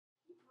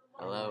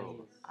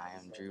Hello, I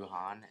am Drew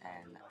Hahn,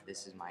 and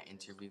this is my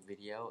interview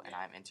video, and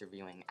I'm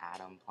interviewing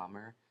Adam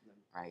Plummer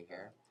right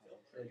here.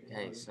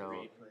 Okay, so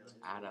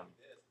Adam,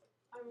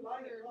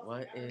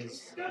 what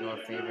is your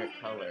favorite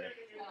color?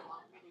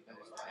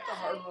 That's a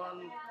hard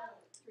one.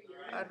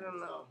 I don't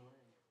know.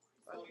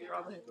 I'd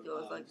probably have to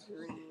go with like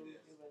green.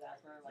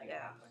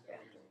 Yeah.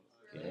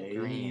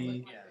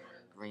 Green.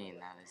 Green,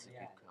 that is a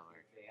good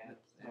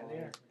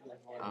color.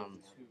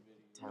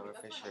 Tyler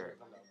Fisher,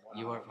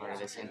 you are part of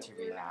this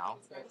interview now.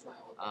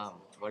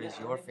 What is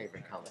your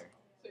favorite color?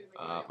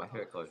 My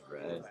favorite color is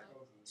red.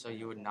 So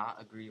you would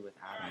not agree with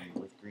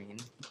Adam with green?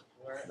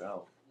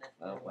 No,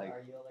 I don't like.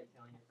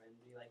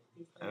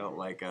 I don't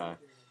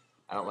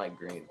like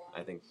green.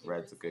 I think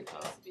red's a good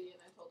color.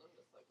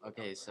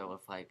 Okay, so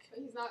if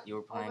you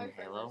were playing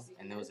Halo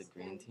and there was a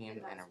green team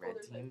and a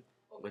red team,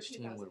 which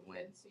team would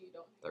win?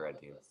 The red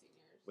team.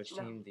 Which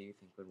team do you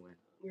think would win?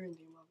 Green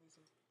team,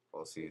 obviously.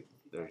 Well, see,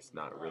 there's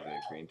not really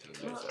a green team.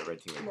 There's a red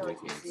team and a blue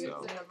team.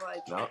 So They have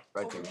like no,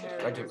 red team.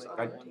 Red team.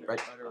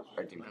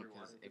 Red team.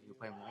 Because if you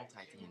play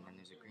multi-team, then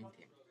there's a green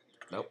team.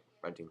 Nope,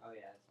 red team.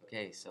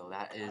 Okay, so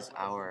that is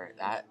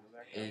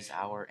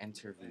our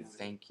interview.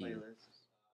 Thank you.